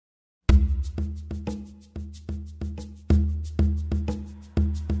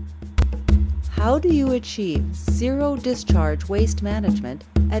How do you achieve zero discharge waste management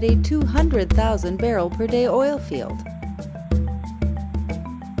at a 200,000 barrel per day oil field?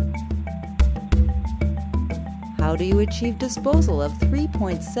 How do you achieve disposal of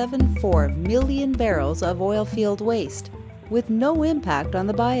 3.74 million barrels of oil field waste with no impact on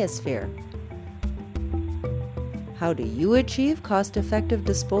the biosphere? How do you achieve cost-effective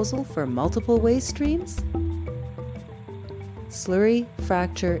disposal for multiple waste streams? Slurry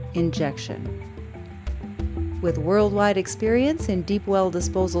fracture injection. With worldwide experience in deep well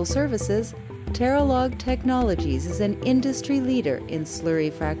disposal services, Terralog Technologies is an industry leader in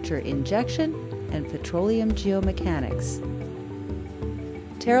slurry fracture injection and petroleum geomechanics.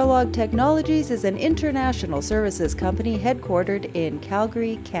 Terralog Technologies is an international services company headquartered in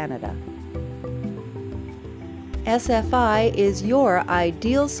Calgary, Canada. SFI is your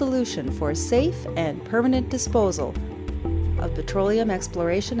ideal solution for safe and permanent disposal of petroleum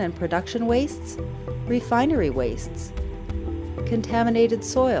exploration and production wastes, refinery wastes, contaminated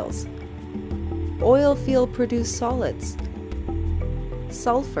soils, oil field produced solids,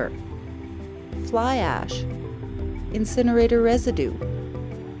 sulfur, fly ash, incinerator residue,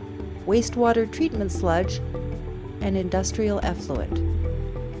 wastewater treatment sludge, and industrial effluent.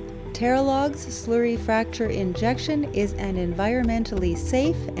 Terralog's slurry fracture injection is an environmentally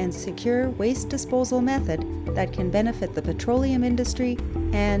safe and secure waste disposal method that can benefit the petroleum industry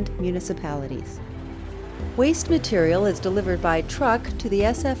and municipalities. Waste material is delivered by truck to the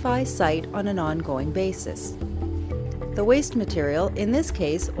SFI site on an ongoing basis. The waste material, in this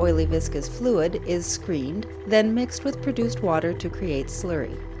case oily viscous fluid, is screened, then mixed with produced water to create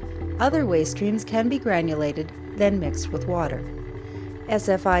slurry. Other waste streams can be granulated, then mixed with water.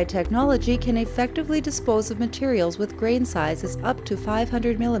 SFI technology can effectively dispose of materials with grain sizes up to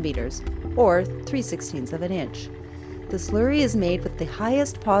 500 millimeters, or 3/16 of an inch. The slurry is made with the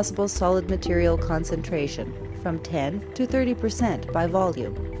highest possible solid material concentration, from 10 to 30% by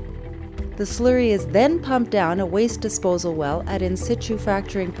volume. The slurry is then pumped down a waste disposal well at in situ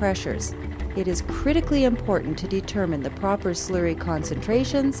fracturing pressures. It is critically important to determine the proper slurry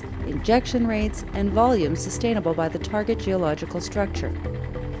concentrations, injection rates, and volumes sustainable by the target geological structure.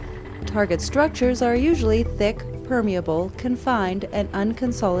 Target structures are usually thick, permeable, confined, and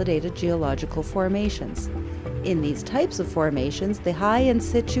unconsolidated geological formations. In these types of formations, the high in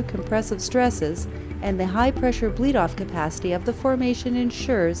situ compressive stresses and the high pressure bleed-off capacity of the formation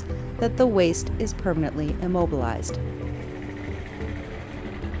ensures that the waste is permanently immobilized.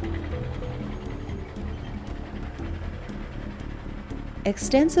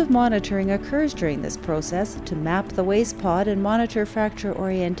 Extensive monitoring occurs during this process to map the waste pod and monitor fracture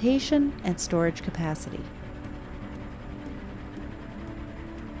orientation and storage capacity.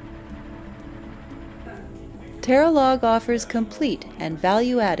 Terralog offers complete and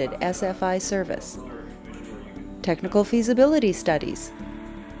value-added SFI service, technical feasibility studies,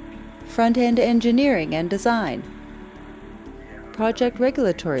 front-end engineering and design, project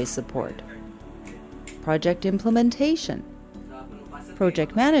regulatory support, project implementation,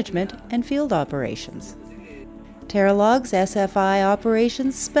 project management, and field operations. Terralog's SFI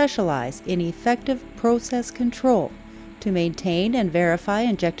operations specialize in effective process control to maintain and verify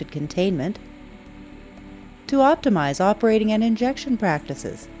injected containment, to optimize operating and injection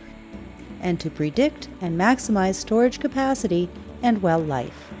practices, and to predict and maximize storage capacity and well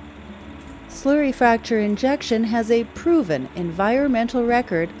life. Slurry fracture injection has a proven environmental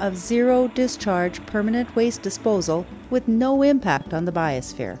record of zero discharge permanent waste disposal with no impact on the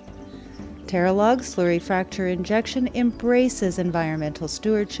biosphere. Terralog slurry fracture injection embraces environmental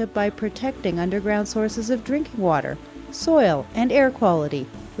stewardship by protecting underground sources of drinking water, soil, and air quality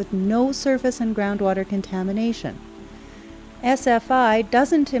with no surface and groundwater contamination. SFI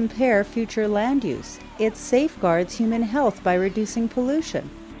doesn't impair future land use. It safeguards human health by reducing pollution.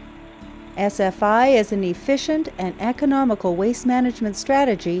 SFI is an efficient and economical waste management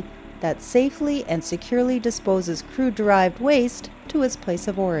strategy that safely and securely disposes crude-derived waste to its place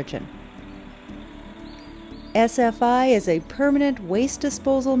of origin. SFI is a permanent waste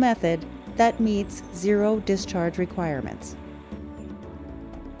disposal method that meets zero discharge requirements.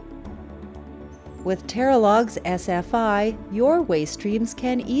 With Terralog's SFI, your waste streams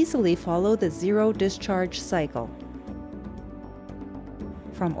can easily follow the zero discharge cycle.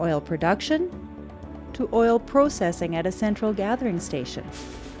 From oil production, to oil processing at a central gathering station,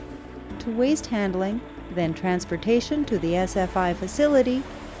 to waste handling, then transportation to the SFI facility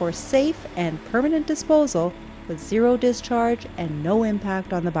for safe and permanent disposal with zero discharge and no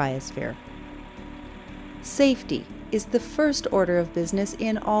impact on the biosphere. Safety is the first order of business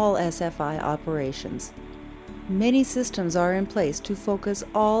in all SFI operations. Many systems are in place to focus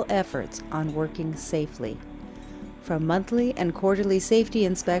all efforts on working safely. From monthly and quarterly safety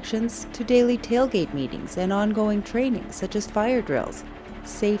inspections to daily tailgate meetings and ongoing training such as fire drills,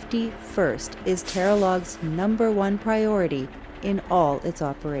 safety first is Terralog's #1 priority in all its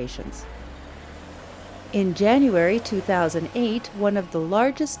operations. In January 2008, one of the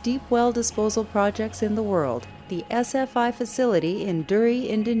largest deep well disposal projects in the world, the SFI facility in Duri,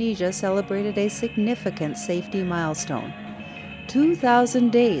 Indonesia, celebrated a significant safety milestone: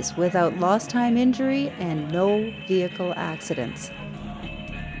 2,000 days without lost time injury and no vehicle accidents.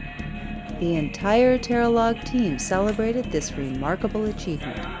 The entire Terralog team celebrated this remarkable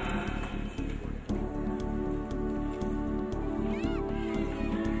achievement.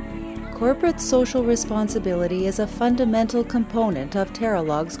 Corporate social responsibility is a fundamental component of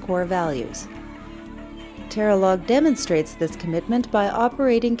Terralog's core values. Terralog demonstrates this commitment by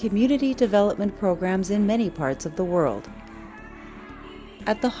operating community development programs in many parts of the world.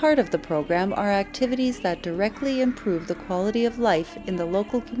 At the heart of the program are activities that directly improve the quality of life in the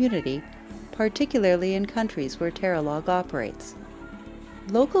local community, particularly in countries where Terralog operates.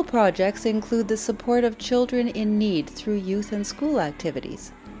 Local projects include the support of children in need through youth and school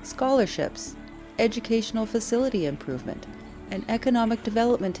activities, scholarships, educational facility improvement, and economic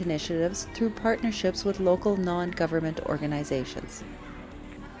development initiatives through partnerships with local non-government organizations.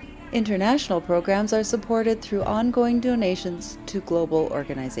 International programs are supported through ongoing donations to global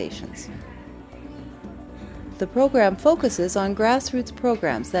organizations. The program focuses on grassroots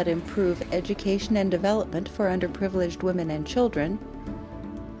programs that improve education and development for underprivileged women and children,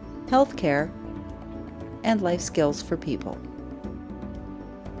 healthcare, and life skills for people.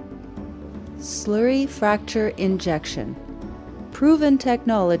 Slurry fracture injection, proven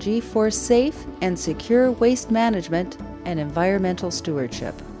technology for safe and secure waste management and environmental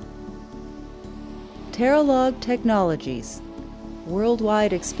stewardship. Terralog Technologies,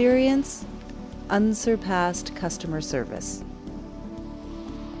 worldwide experience, unsurpassed customer service.